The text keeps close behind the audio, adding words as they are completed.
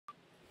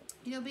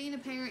You know, being a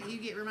parent, you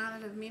get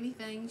reminded of many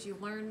things, you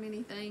learn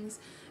many things,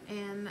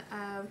 and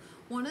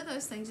one of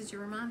those things that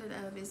you're reminded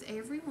of is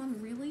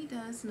everyone really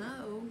does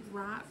know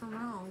right from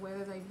wrong,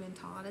 whether they've been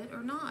taught it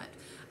or not.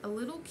 A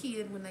little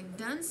kid, when they've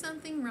done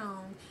something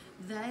wrong,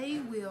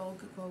 they will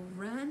go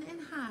run and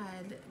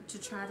hide to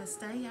try to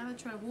stay out of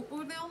trouble,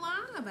 or they'll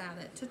lie about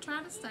it to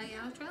try to stay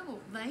out of trouble.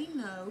 They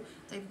know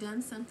they've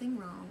done something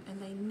wrong,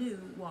 and they knew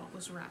what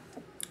was right.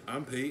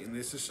 I'm Pete, and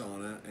this is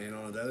Shauna, and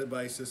on a daily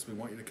basis, we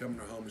want you to come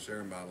to our home and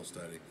share in Bible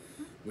study.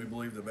 We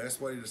believe the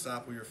best way to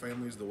disciple your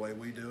family is the way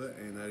we do it,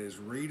 and that is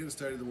read and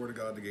study the Word of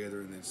God together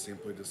and then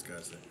simply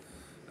discuss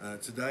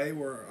it. Today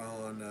we're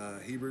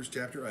on Hebrews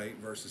chapter 8,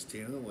 verses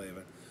 10 and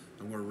 11.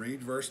 I'm going to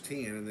read verse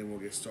 10 and then we'll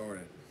get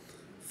started.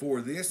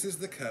 For this is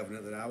the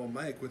covenant that I will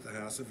make with the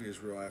house of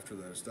Israel after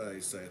those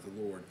days, saith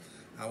the Lord.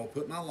 I will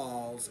put my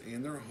laws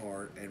in their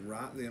heart and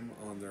write them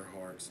on their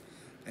hearts,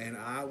 and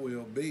I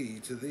will be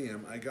to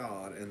them a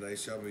God, and they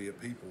shall be a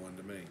people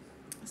unto me.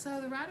 So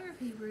the writer of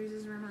Hebrews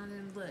is reminding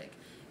them, look,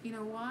 you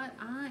know what?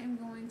 I am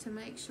going to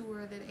make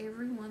sure that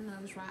everyone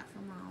knows right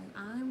from wrong.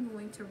 I'm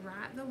going to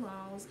write the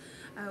laws,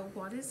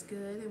 what is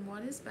good and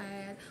what is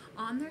bad,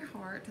 on their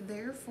heart.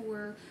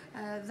 Therefore,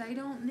 they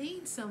don't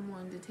need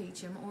someone to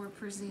teach them or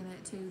present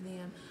it to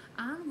them.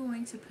 I'm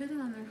going to put it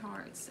on their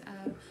hearts.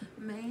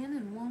 Man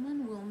and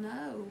woman will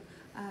know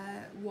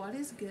what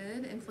is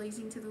good and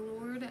pleasing to the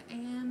Lord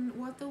and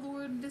what the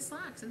Lord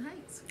dislikes and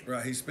hates.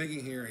 Right, he's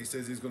speaking here. He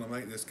says he's going to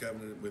make this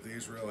covenant with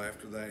Israel.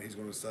 After that, he's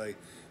going to say,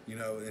 you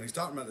know, and he's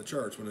talking about the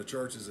church. When the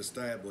church is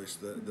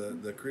established,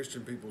 the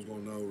Christian people is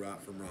going to know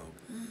right from wrong.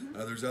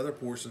 There's other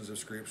portions of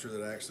Scripture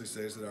that actually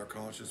says that our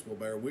conscience will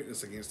bear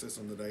witness against us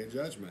on the day of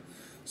judgment.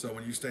 So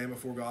when you stand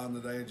before God on the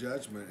day of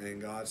judgment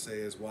and God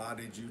says, why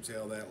did you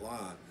tell that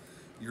lie?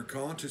 Your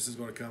conscience is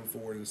going to come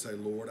forward and say,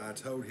 Lord, I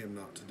told him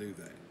not to do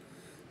that.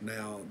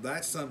 Now,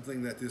 that's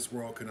something that this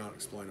world cannot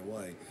explain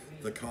away.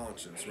 The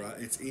conscience, right?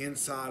 It's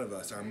inside of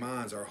us. Our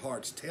minds, our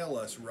hearts tell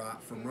us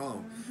right from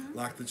wrong.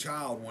 Like the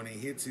child, when he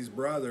hits his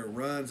brother,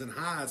 runs and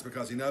hides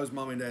because he knows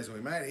mom and dad's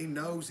going to be mad. He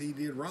knows he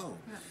did wrong,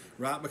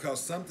 right?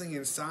 Because something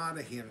inside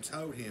of him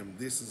told him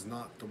this is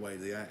not the way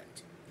they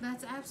act.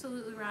 That's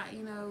absolutely right.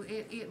 You know,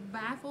 it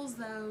baffles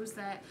those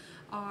that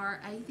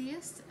are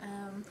atheists,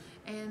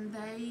 and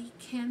they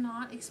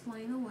cannot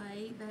explain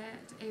away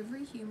that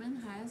every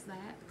human has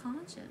that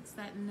conscience,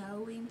 that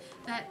knowing,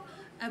 that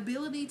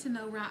ability to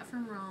know right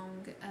from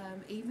wrong,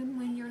 even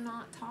when you're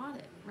not taught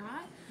it,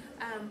 right?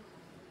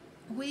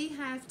 We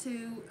have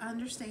to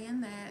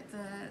understand that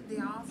the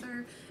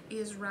author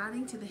is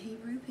writing to the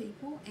Hebrew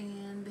people,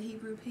 and the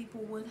Hebrew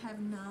people would have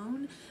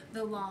known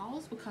the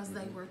laws because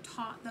they were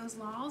taught those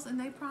laws, and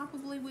they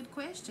probably would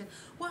question,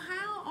 well,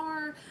 how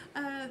are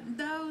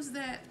those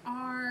that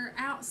are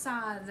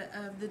outside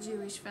of the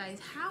Jewish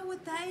faith, how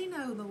would they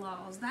know the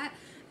laws?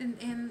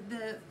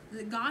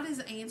 The God is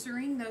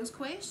answering those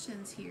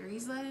questions here.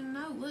 He's letting them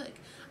know, look,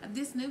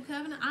 this new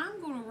covenant, I'm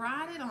going to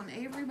write it on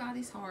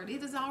everybody's heart.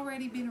 It has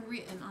already been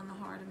written on the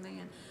heart of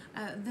man.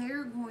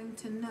 They're going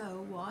to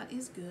know what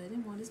is good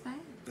and what is bad.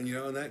 And you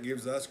know, and that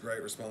gives us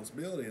great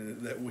responsibility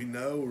that we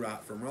know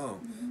right from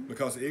wrong,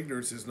 because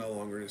ignorance is no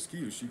longer an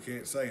excuse. You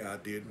can't say, I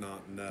did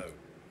not know,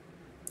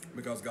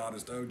 because God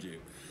has told you.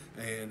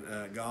 And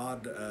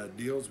God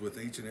deals with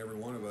each and every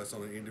one of us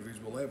on an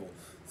individual level,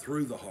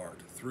 through the heart,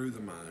 through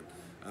the mind.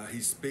 He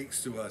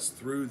speaks to us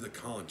through the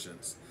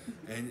conscience.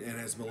 And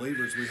as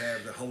believers, we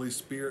have the Holy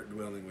Spirit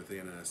dwelling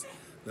within us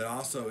that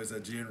also is a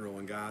general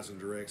and guides and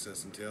directs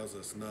us and tells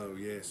us, no,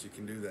 yes, you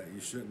can do that.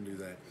 You shouldn't do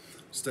that.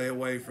 Stay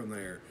away from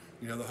there.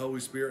 You know, the Holy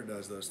Spirit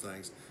does those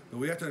things. But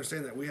we have to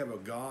understand that we have a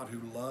God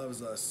who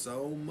loves us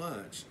so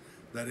much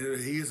that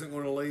he isn't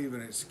going to leave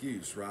an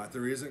excuse, right?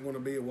 There isn't going to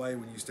be a way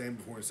when you stand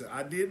before him and say,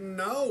 I didn't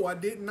know.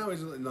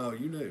 He's like, no,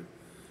 you knew.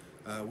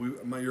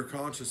 Your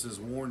conscience has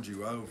warned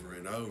you over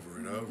and over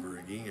and over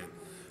again.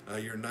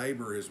 Your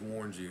neighbor has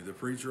warned you. The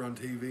preacher on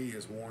TV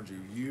has warned you.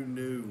 You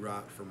knew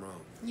right from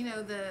wrong. You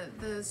know,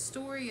 the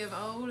story of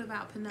old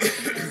about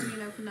Pinocchio, you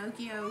know,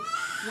 Pinocchio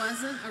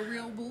wasn't a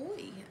real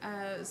boy.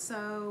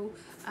 So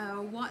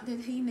what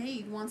did he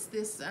need once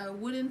this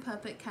wooden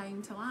puppet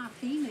came to life?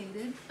 He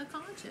needed a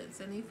conscience.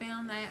 And he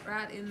found that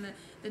right in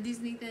the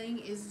Disney thing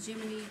is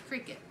Jiminy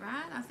Cricket,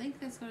 right? I think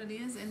that's what it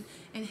is.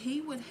 And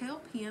he would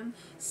help him,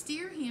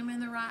 steer him in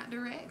the right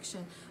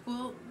direction.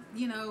 Well,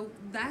 you know,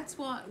 that's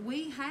what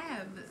we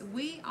have.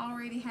 We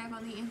already have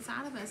on the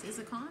inside of us is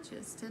a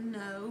conscience to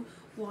know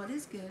what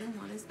is good and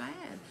what is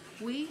bad.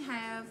 We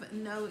have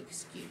no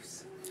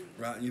excuse.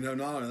 Right. You know,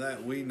 not only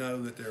that, we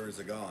know that there is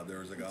a God.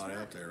 There is a God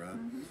out there, right?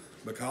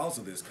 Because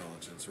of this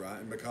conscience, right?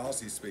 And because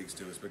he speaks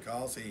to us,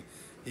 because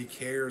he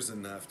cares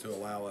enough to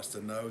allow us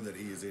to know that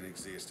he is in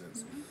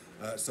existence.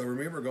 So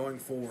remember, going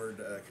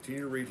forward,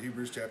 continue to read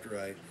Hebrews chapter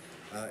 8.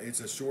 It's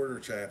a shorter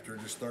chapter,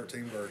 just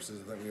 13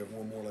 verses. I think we have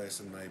one more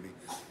lesson maybe.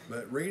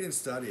 But read and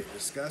study it.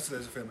 Discuss it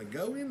as a family.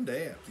 Go in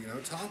depth. You know,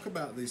 talk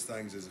about these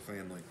things as a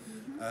family.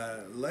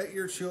 Let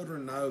your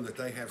children know that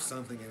they have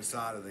something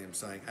inside of them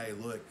saying, hey,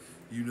 look,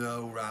 you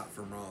know right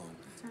from wrong.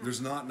 right.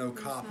 There's not no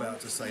cop-out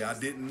to say, I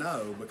didn't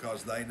know,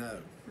 because they know.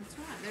 That's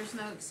right. There's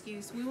no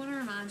excuse. We want to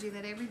remind you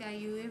that every day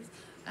you live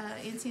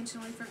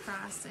intentionally for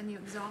Christ, and you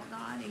exalt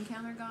God,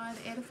 encounter God,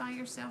 edify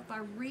yourself by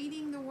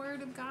reading the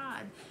Word of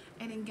God,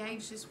 and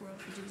engage this world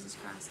for Jesus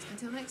Christ.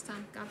 Until next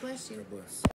time, God bless you. God bless.